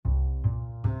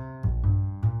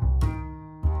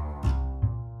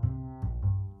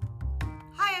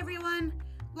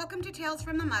Welcome to Tales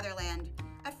from the Motherland.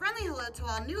 A friendly hello to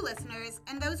all new listeners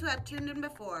and those who have tuned in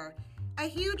before. A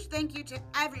huge thank you to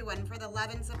everyone for the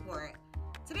love and support.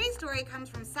 Today's story comes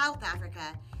from South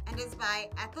Africa and is by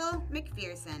Ethel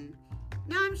Mcpherson.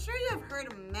 Now, I'm sure you have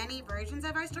heard many versions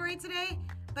of our story today,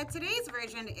 but today's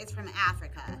version is from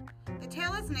Africa. The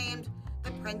tale is named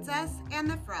The Princess and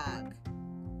the Frog.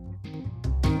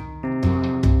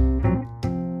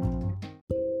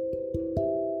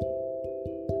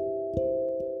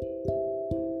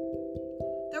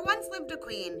 There once lived a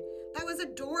queen that was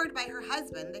adored by her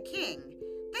husband, the king.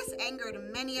 This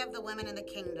angered many of the women in the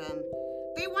kingdom.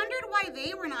 They wondered why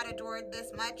they were not adored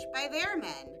this much by their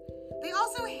men. They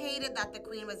also hated that the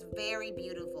queen was very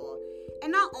beautiful.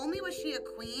 And not only was she a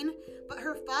queen, but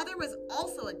her father was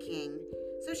also a king,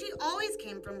 so she always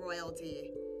came from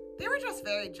royalty. They were just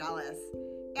very jealous,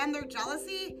 and their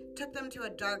jealousy took them to a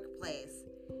dark place.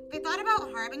 They thought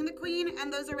about harming the queen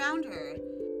and those around her.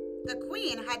 The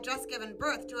queen had just given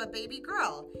birth to a baby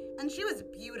girl, and she was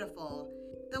beautiful.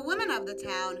 The women of the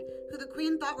town, who the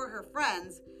queen thought were her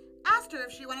friends, asked her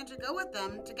if she wanted to go with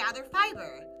them to gather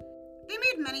fiber. They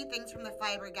made many things from the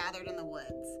fiber gathered in the woods.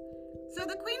 So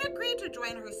the queen agreed to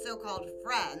join her so-called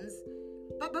friends,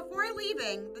 but before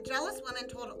leaving, the jealous women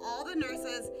told all the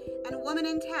nurses and women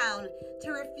in town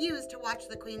to refuse to watch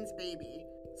the queen's baby.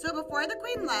 So before the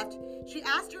queen left, she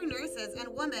asked her nurses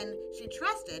and women she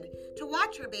trusted to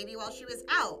watch her baby while she was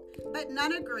out, but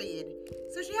none agreed.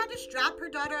 So she had to strap her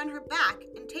daughter on her back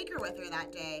and take her with her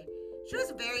that day. She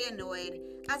was very annoyed,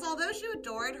 as although she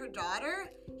adored her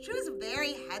daughter, she was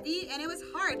very heavy and it was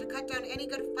hard to cut down any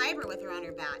good fiber with her on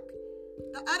her back.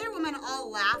 The other women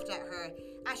all laughed at her,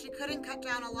 as she couldn't cut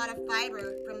down a lot of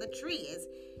fiber from the trees,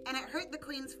 and it hurt the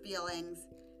queen's feelings.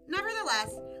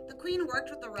 Nevertheless, the queen worked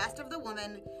with the rest of the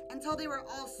women until they were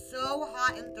all so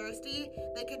hot and thirsty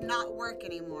they could not work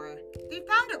anymore. They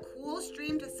found a cool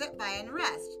stream to sit by and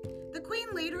rest. The queen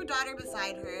laid her daughter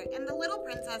beside her, and the little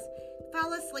princess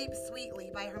fell asleep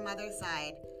sweetly by her mother's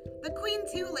side. The queen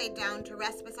too laid down to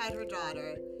rest beside her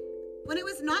daughter. When it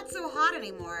was not so hot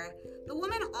anymore, the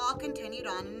women all continued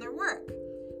on in their work,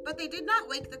 but they did not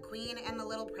wake the queen and the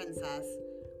little princess.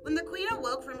 When the queen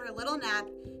awoke from her little nap,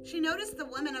 she noticed the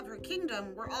women of her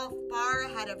kingdom were all far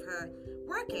ahead of her,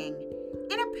 working.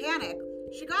 In a panic,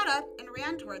 she got up and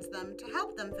ran towards them to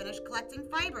help them finish collecting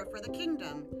fiber for the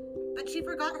kingdom. But she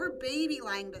forgot her baby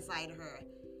lying beside her,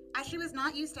 as she was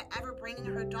not used to ever bringing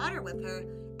her daughter with her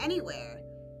anywhere.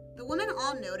 The women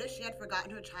all noticed she had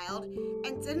forgotten her child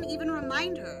and didn't even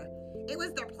remind her. It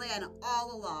was their plan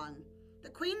all along. The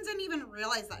queen didn't even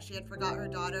realize that she had forgot her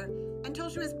daughter until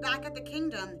she was back at the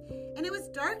kingdom and it was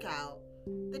dark out.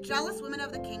 The jealous women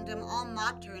of the kingdom all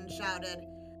mocked her and shouted,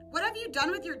 "What have you done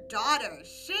with your daughter?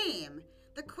 Shame!"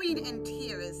 The queen, in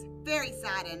tears, very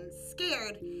saddened,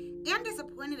 scared, and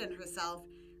disappointed in herself,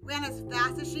 ran as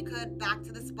fast as she could back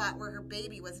to the spot where her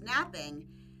baby was napping.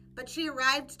 But she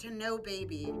arrived to no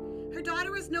baby. Her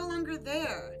daughter was no longer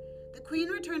there. The queen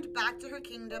returned back to her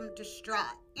kingdom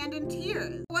distraught and in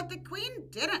tears. What the queen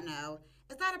didn't know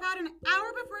is that about an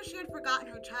hour before she had forgotten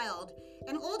her child,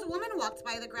 an old woman walked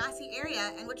by the grassy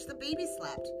area in which the baby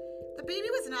slept. The baby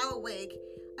was now awake,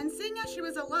 and seeing as she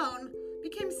was alone,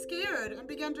 became scared and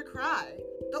began to cry.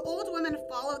 The old woman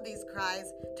followed these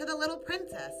cries to the little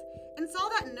princess and saw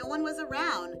that no one was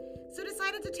around, so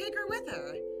decided to take her with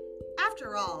her.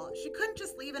 After all, she couldn't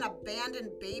just leave an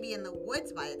abandoned baby in the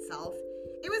woods by itself.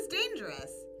 It was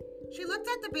dangerous. She looked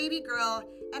at the baby girl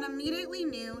and immediately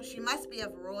knew she must be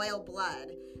of royal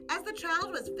blood, as the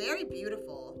child was very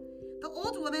beautiful. The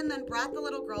old woman then brought the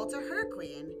little girl to her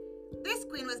queen. This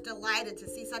queen was delighted to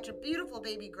see such a beautiful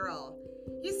baby girl.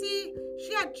 You see,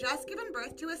 she had just given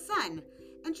birth to a son,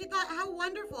 and she thought how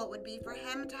wonderful it would be for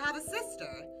him to have a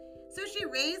sister. So she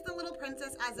raised the little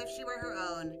princess as if she were her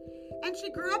own, and she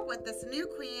grew up with this new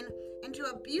queen into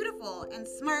a beautiful and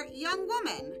smart young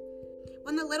woman.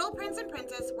 When the little prince and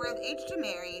princess were of age to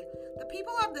marry, the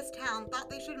people of this town thought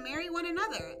they should marry one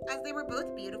another, as they were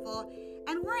both beautiful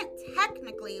and weren't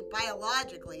technically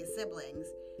biologically siblings.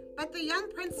 But the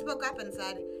young prince spoke up and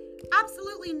said,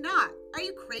 "Absolutely not. Are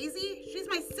you crazy? She's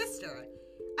my sister.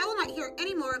 I will not hear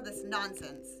any more of this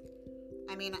nonsense."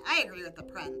 I agree with the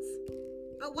prince.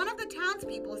 But one of the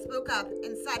townspeople spoke up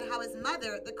and said how his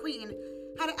mother, the queen,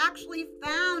 had actually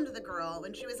found the girl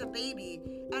when she was a baby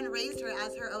and raised her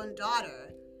as her own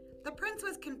daughter. The prince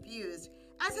was confused,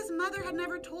 as his mother had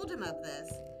never told him of this.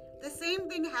 The same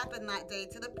thing happened that day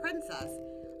to the princess,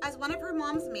 as one of her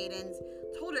mom's maidens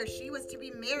told her she was to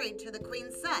be married to the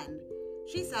queen's son.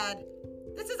 She said,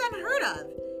 "This is unheard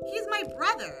of. He's my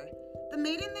brother." The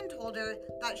maiden then told her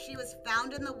that she was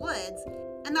found in the woods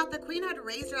and that the queen had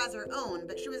raised her as her own,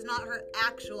 but she was not her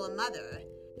actual mother.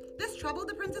 This troubled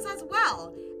the princess as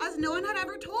well, as no one had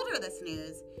ever told her this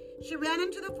news. She ran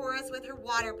into the forest with her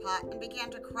water pot and began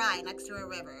to cry next to a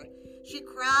river. She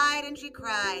cried,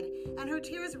 and her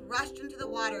tears rushed into the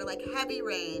water like heavy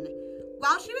rain.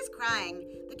 While she was crying,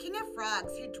 the king of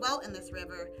frogs who dwelt in this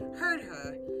river heard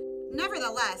her.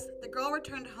 Nevertheless, the girl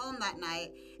returned home that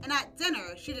night, and at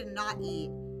dinner she did not eat.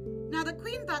 Now the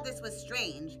queen thought this was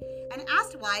strange, and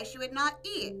asked why she would not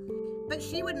eat. But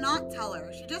she would not tell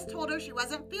her. She just told her she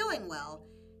wasn't feeling well.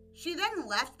 She then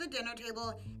left the dinner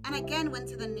table and again went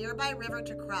to the nearby river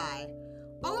to cry.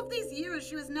 All of these years,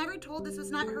 she was never told this was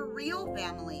not her real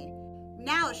family.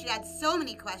 Now she had so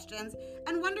many questions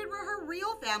and wondered where her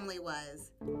real family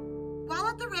was. While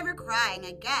at the river crying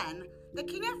again, the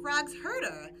king of frogs heard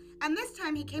her, and this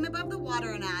time he came above the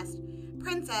water and asked,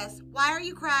 "Princess, why are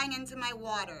you crying into my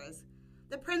waters?"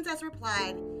 The princess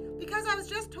replied, "Because I was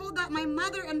just told that my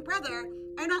mother and brother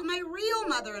are not my real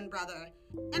mother and brother.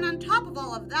 And on top of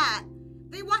all of that,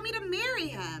 they want me to marry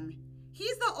him.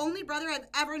 He's the only brother I've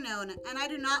ever known, and I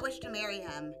do not wish to marry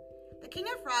him." The king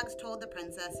of frogs told the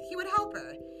princess he would help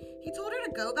her. He told her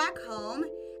to go back home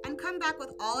and come back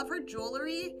with all of her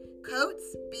jewelry,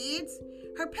 coats, beads,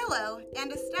 her pillow,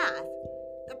 and a staff.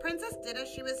 The princess did as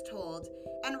she was told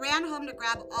and ran home to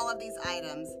grab all of these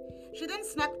items. She then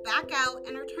snuck back out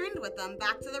and returned with them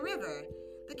back to the river.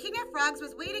 The king of frogs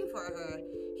was waiting for her.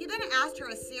 He then asked her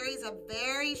a series of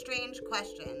very strange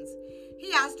questions.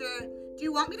 He asked her, "Do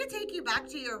you want me to take you back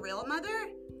to your real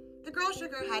mother?" The girl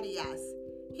shook her head yes.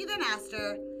 He then asked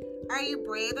her, "Are you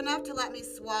brave enough to let me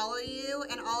swallow you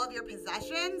and all of your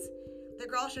possessions?" The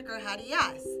girl shook her head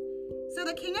yes. So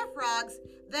the king of frogs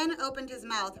then opened his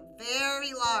mouth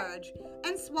very large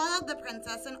and swallowed the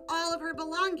princess and all of her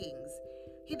belongings.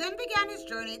 He then began his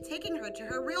journey, taking her to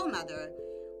her real mother.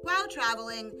 While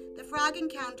traveling, the frog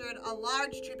encountered a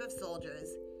large troop of soldiers.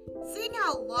 Seeing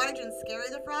how large and scary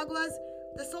the frog was,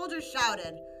 the soldiers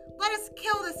shouted, "Let us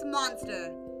kill this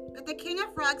monster!" But the king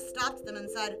of frogs stopped them and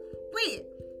said, "Wait,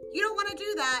 you don't want to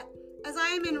do that, as I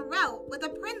am en route with a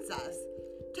princess,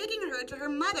 taking her to her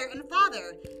mother and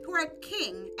father, who are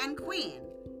king and queen."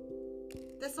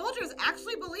 The soldiers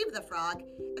actually believed the frog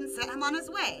and sent him on his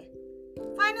way.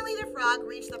 Finally, the frog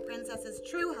reached the princess's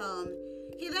true home.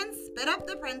 He then spit up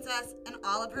the princess and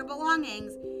all of her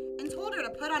belongings and told her to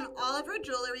put on all of her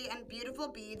jewelry and beautiful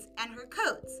beads and her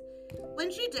coats.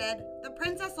 When she did, the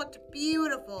princess looked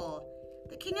beautiful.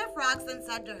 The king of frogs then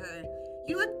said to her,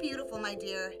 "You look beautiful, my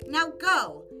dear. Now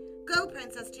go. Go,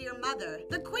 princess, to your mother,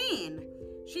 the queen.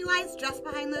 She lies just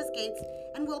behind those gates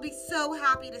and will be so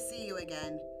happy to see you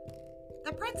again."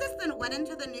 The princess then went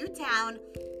into the new town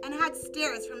and had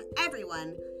stares from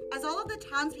everyone, as all of the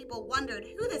townspeople wondered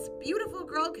who this beautiful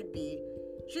girl could be.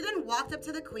 She then walked up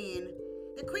to the queen.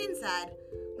 The queen said,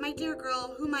 "My dear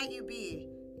girl, who might you be?"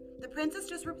 The princess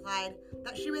just replied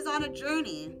that she was on a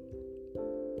journey.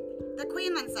 The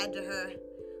queen then said to her,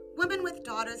 "Women with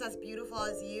daughters as beautiful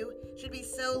as you should be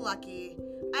so lucky.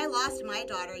 I lost my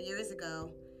daughter years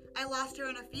ago. I lost her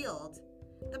in a field."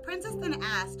 The princess then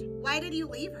asked, "Why did you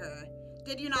leave her?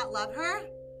 Did you not love her?"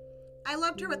 "I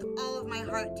loved her with all of my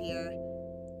heart, dear.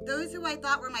 Those who I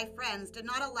thought were my friends did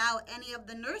not allow any of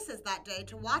the nurses that day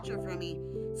to watch her for me,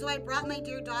 so I brought my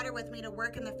dear daughter with me to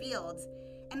work in the fields.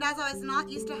 And as I was not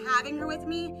used to having her with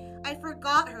me, I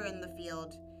forgot her in the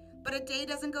field. But a day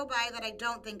doesn't go by that I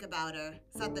don't think about her,"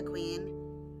 said the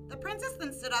queen. The princess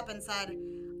then stood up and said,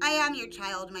 "I am your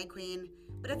child, my queen,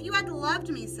 but if you had loved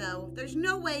me so, there's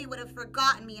no way you would have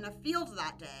forgotten me in a field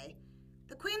that day."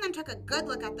 The queen then took a good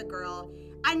look at the girl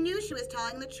and knew she was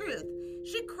telling the truth.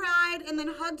 She cried and then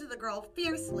hugged the girl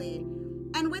fiercely.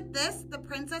 And with this, the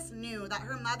princess knew that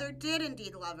her mother did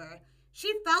indeed love her.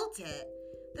 She felt it.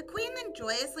 The queen then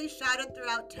joyously shouted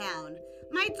throughout town,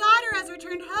 "My daughter has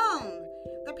returned home!"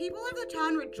 The people of the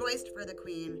town rejoiced for the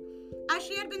queen, as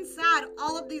she had been sad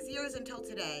all of these years until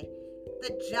today.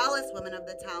 The jealous women of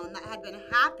the town that had been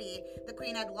happy the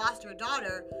queen had lost her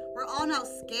daughter were all now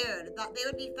scared that they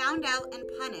would be found out and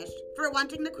punished for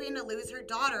wanting the queen to lose her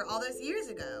daughter all those years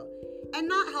ago, and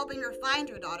not helping her find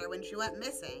her daughter when she went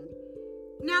missing.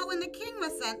 Now, when the king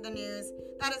was sent the news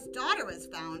that his daughter was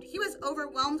found, he was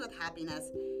overwhelmed with happiness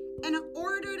and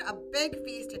ordered a big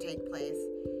feast to take place.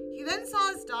 He then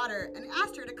saw his daughter and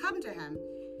asked her to come to him.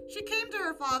 She came to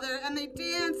her father, and they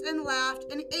danced and laughed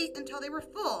and ate until they were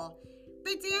full.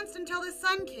 They danced until the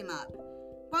sun came up,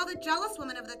 while the jealous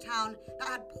women of the town that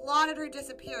had plotted her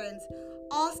disappearance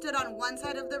all stood on one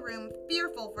side of the room,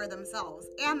 fearful for themselves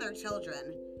and their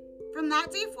children. From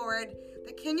that day forward,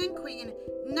 the king and queen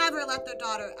never let their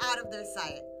daughter out of their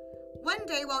sight. One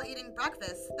day while eating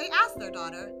breakfast, they asked their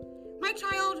daughter, "My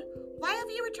child, why have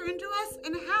you returned to us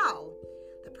and how?"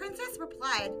 The princess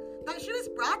replied that she was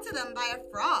brought to them by a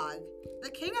frog, the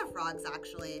king of frogs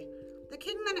actually. The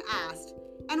king then asked,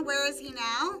 "And where is he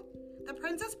now?" The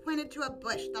princess pointed to a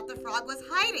bush that the frog was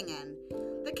hiding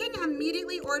in. The king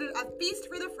immediately ordered a feast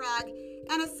for the frog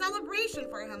and a celebration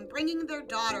for him bringing their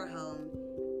daughter home.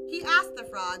 He asked the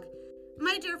frog,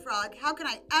 "My dear frog, how can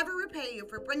I ever repay you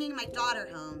for bringing my daughter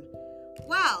home?"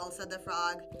 "Well," said the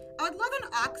frog, "I would love an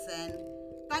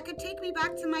oxen that could take me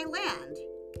back to my land."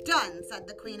 "Done," said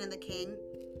the queen and the king.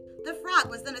 The frog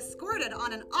was then escorted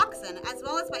on an oxen as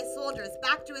well as by soldiers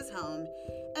back to his home,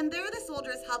 and there the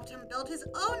soldiers helped him build his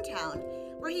own town,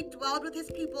 where he dwelled with his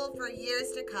people for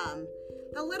years to come.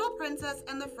 The little princess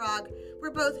and the frog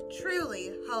were both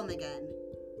truly home again.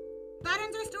 That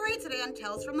ends our story today on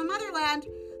Tales from the Motherland.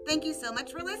 Thank you so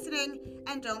much for listening,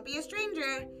 and don't be a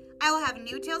stranger. I will have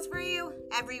new tales for you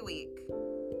every week.